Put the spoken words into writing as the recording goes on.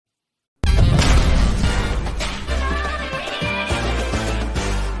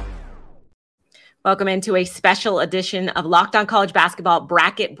Welcome into a special edition of Locked On College Basketball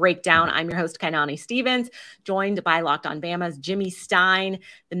Bracket Breakdown. I'm your host, Kainani Stevens, joined by Locked On Bama's Jimmy Stein.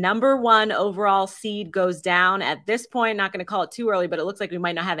 The number one overall seed goes down at this point. Not going to call it too early, but it looks like we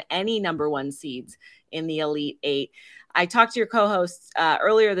might not have any number one seeds in the Elite Eight. I talked to your co-host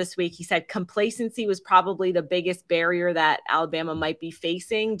earlier this week. He said complacency was probably the biggest barrier that Alabama might be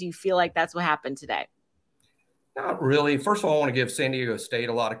facing. Do you feel like that's what happened today? Not really. First of all, I want to give San Diego State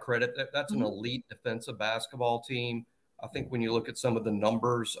a lot of credit. That's an elite defensive basketball team. I think when you look at some of the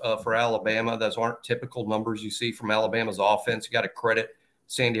numbers for Alabama, those aren't typical numbers you see from Alabama's offense. You got to credit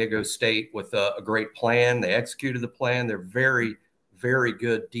San Diego State with a great plan. They executed the plan. They're very, very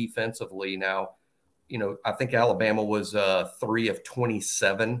good defensively. Now, I think Alabama was 3 of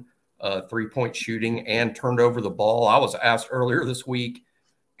 27 3-point shooting and turned over the ball. I was asked earlier this week,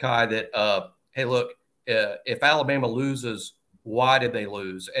 Kai, that, hey, look, if Alabama loses, why did they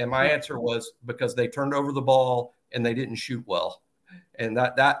lose? And my answer was because they turned over the ball and they didn't shoot well. And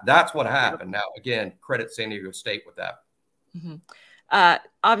that's what happened. Now, again, credit San Diego State with that. Mm-hmm.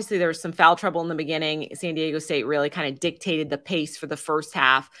 Obviously, there was some foul trouble in the beginning. San Diego State really kind of dictated the pace for the first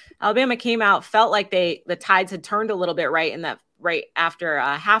half. Alabama came out, felt like the tides had turned a little bit right after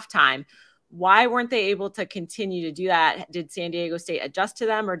halftime. Why weren't they able to continue to do that? Did San Diego State adjust to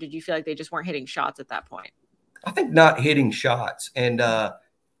them, or did you feel like they just weren't hitting shots at that point? I think not hitting shots. And,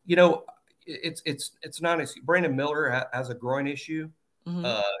 it's not – Brandon Miller has a groin issue.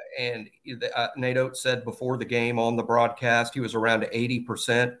 Mm-hmm. And Nate Oates said before the game on the broadcast he was around 80%.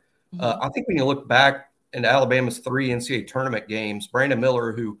 Mm-hmm. I think when you look back in Alabama's 3 NCAA tournament games, Brandon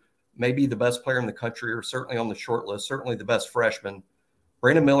Miller, who may be the best player in the country or certainly on the short list, certainly the best freshman,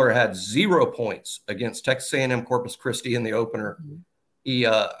 Brandon Miller had 0 points against Texas A&M Corpus Christi in the opener.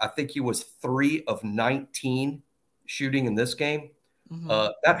 Mm-hmm. I think he was 3 of 19 shooting in this game. Mm-hmm.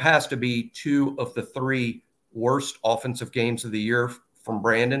 That has to be 2 of the 3 worst offensive games of the year from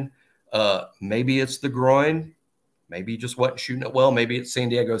Brandon. Maybe it's the groin. Maybe he just wasn't shooting it well. Maybe it's San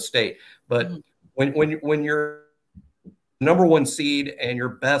Diego State. But when you're number one seed and your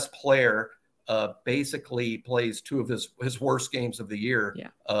best player basically plays 2 of his worst games of the year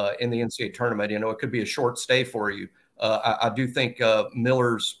in the NCAA tournament, it could be a short stay for you. I do think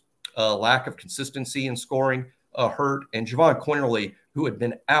Miller's lack of consistency in scoring hurt. And Javon Quinterly, who had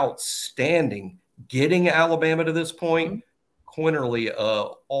been outstanding getting Alabama to this point, Quinterly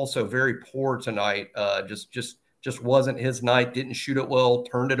also very poor tonight. Just wasn't his night. Didn't shoot it well.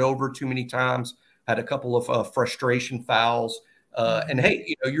 Turned it over too many times. Had a couple of frustration fouls. And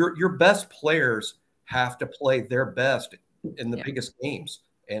hey, your best players have to play their best in the biggest games,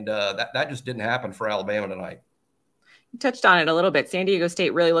 and that just didn't happen for Alabama tonight. You touched on it a little bit. San Diego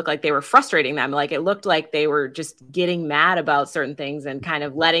State really looked like they were frustrating them. Like it looked like they were just getting mad about certain things and kind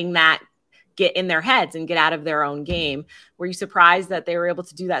of letting that get in their heads and get out of their own game. Were you surprised that they were able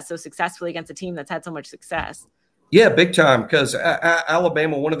to do that so successfully against a team that's had so much success? Yeah, big time. Because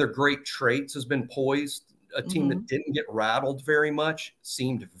Alabama, one of their great traits has been poised. A team that didn't get rattled very much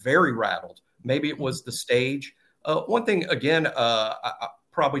seemed very rattled. Maybe it was the stage. One thing, again, I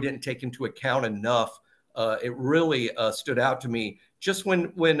probably didn't take into account enough. It really stood out to me just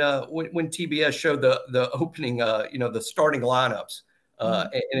when TBS showed the opening, the starting lineups.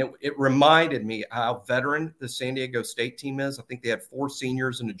 And it reminded me how veteran the San Diego State team is. I think they had 4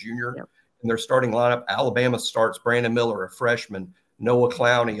 seniors and a junior in their starting lineup. Alabama starts Brandon Miller, a freshman, Noah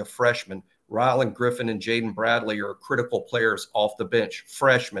Clowney, a freshman. Rylan Griffin and Jaden Bradley are critical players off the bench.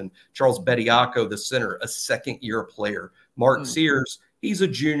 Freshman. Charles Bediako, the center, a second-year player. Mark Sears, he's a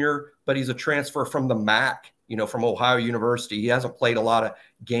junior, but he's a transfer from the MAC, from Ohio University. He hasn't played a lot of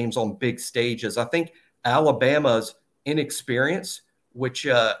games on big stages. I think Alabama's inexperience, which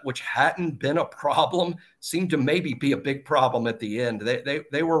hadn't been a problem, seemed to maybe be a big problem at the end.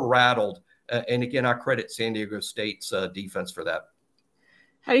 They were rattled. And again, I credit San Diego State's defense for that.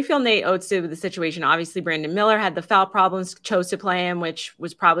 How do you feel Nate Oates did with the situation? Obviously, Brandon Miller had the foul problems, chose to play him, which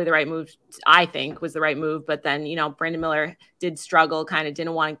was probably the right move, I think, was the right move. But then, Brandon Miller did struggle, kind of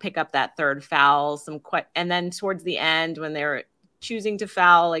didn't want to pick up that third foul. And then towards the end, when they were choosing to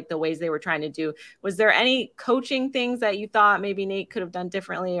foul, like the ways they were trying to do, was there any coaching things that you thought maybe Nate could have done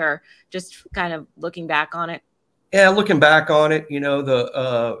differently, or just kind of looking back on it? Yeah, looking back on it,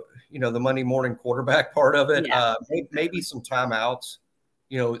 the Monday morning quarterback part of it, maybe some timeouts.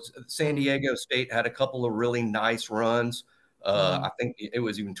 San Diego State had a couple of really nice runs. I think it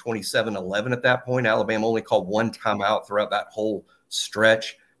was even 27-11 at that point. Alabama only called 1 timeout throughout that whole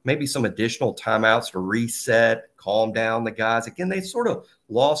stretch. Maybe some additional timeouts to reset, calm down the guys. Again, they sort of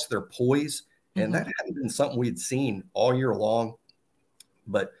lost their poise, and that hadn't been something we had seen all year long.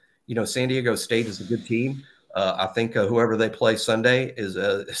 But, San Diego State is a good team. I think whoever they play Sunday is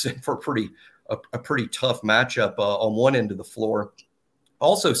in for a pretty tough matchup on one end of the floor.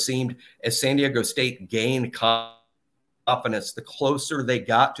 Also seemed as San Diego State gained confidence, the closer they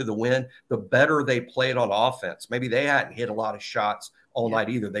got to the win, the better they played on offense. Maybe they hadn't hit a lot of shots all night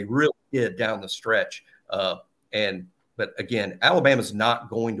either. They really did down the stretch. But again, Alabama's not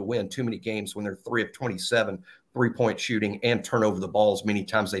going to win too many games when they're 3 of 27 3-point shooting and turn over the ball as many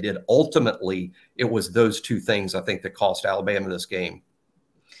times they did. Ultimately, it was those two things, I think, that cost Alabama this game.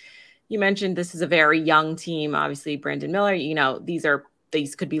 You mentioned this is a very young team. Obviously, Brandon Miller,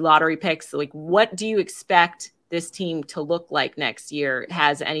 these could be lottery picks. Like, what do you expect this team to look like next year?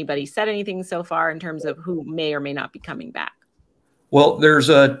 Has anybody said anything so far in terms of who may or may not be coming back? Well, there's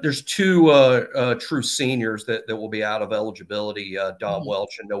two true seniors that will be out of eligibility, Dom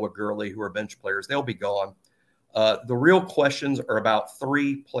Welch and Noah Gurley, who are bench players. They'll be gone. The real questions are about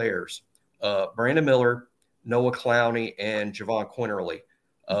three players, Brandon Miller, Noah Clowney, and Javon Quinterly.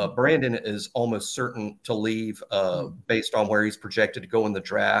 Brandon is almost certain to leave based on where he's projected to go in the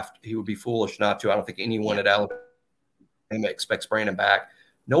draft. He would be foolish not to. I don't think anyone at Alabama expects Brandon back.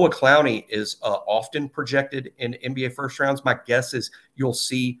 Noah Clowney is often projected in NBA first rounds. My guess is you'll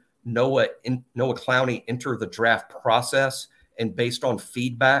see Noah Clowney enter the draft process and based on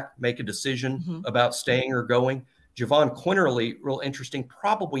feedback, make a decision about staying or going. Javon Quinterly, real interesting,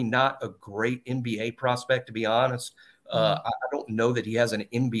 probably not a great NBA prospect, to be honest. I don't know that he has an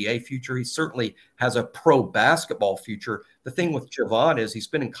NBA future. He certainly has a pro basketball future. The thing with Javon is he's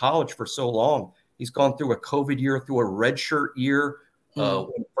been in college for so long. He's gone through a COVID year, through a redshirt year when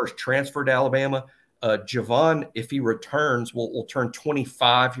he first transferred to Alabama. Javon, if he returns, will turn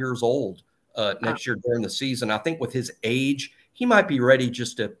 25 years old next year during the season. I think with his age, he might be ready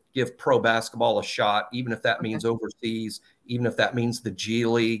just to give pro basketball a shot, even if that means overseas, even if that means the G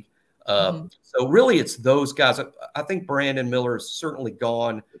League. So really it's those guys. I think Brandon Miller is certainly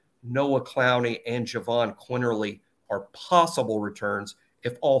gone. Noah Clowney and Javon Quinterly are possible returns.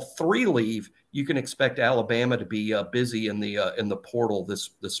 If all three leave, you can expect Alabama to be busy in the portal this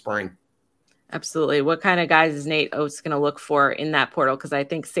spring. Absolutely. What kind of guys is Nate Oates going to look for in that portal? Because I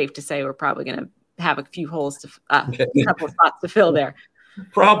think safe to say we're probably going to have a few holes a couple of spots to fill there.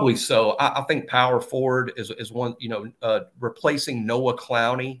 Probably so. I think power forward is one, replacing Noah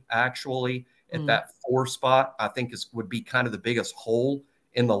Clowney actually at that 4 spot, I think would be kind of the biggest hole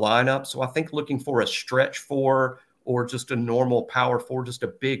in the lineup. So I think looking for a stretch 4 or just a normal power 4, just a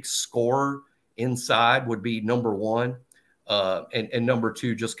big scorer inside would be number 1. And number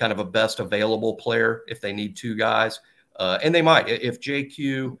 2, just kind of a best available player if they need 2 guys. And they might, if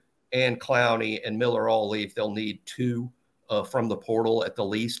JQ and Clowney and Miller all leave, they'll need 2 from the portal at the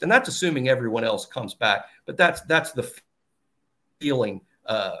least. And that's assuming everyone else comes back. But that's the feeling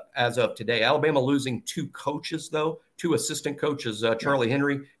as of today. Alabama losing 2 coaches, though, 2 assistant coaches. Charlie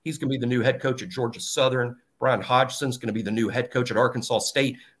Henry, he's going to be the new head coach at Georgia Southern. Brian Hodgson's going to be the new head coach at Arkansas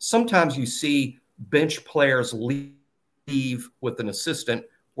State. Sometimes you see bench players leave with an assistant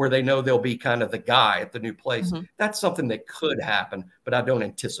where they know they'll be kind of the guy at the new place. That's something that could happen, but I don't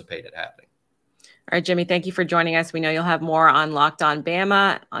anticipate it happening. All right, Jimmy, thank you for joining us. We know you'll have more on Locked On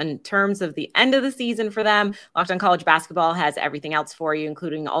Bama in terms of the end of the season for them. Locked On College Basketball has everything else for you,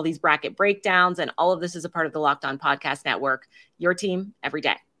 including all these bracket breakdowns, and all of this is a part of the Locked On Podcast Network, your team every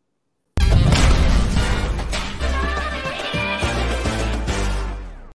day.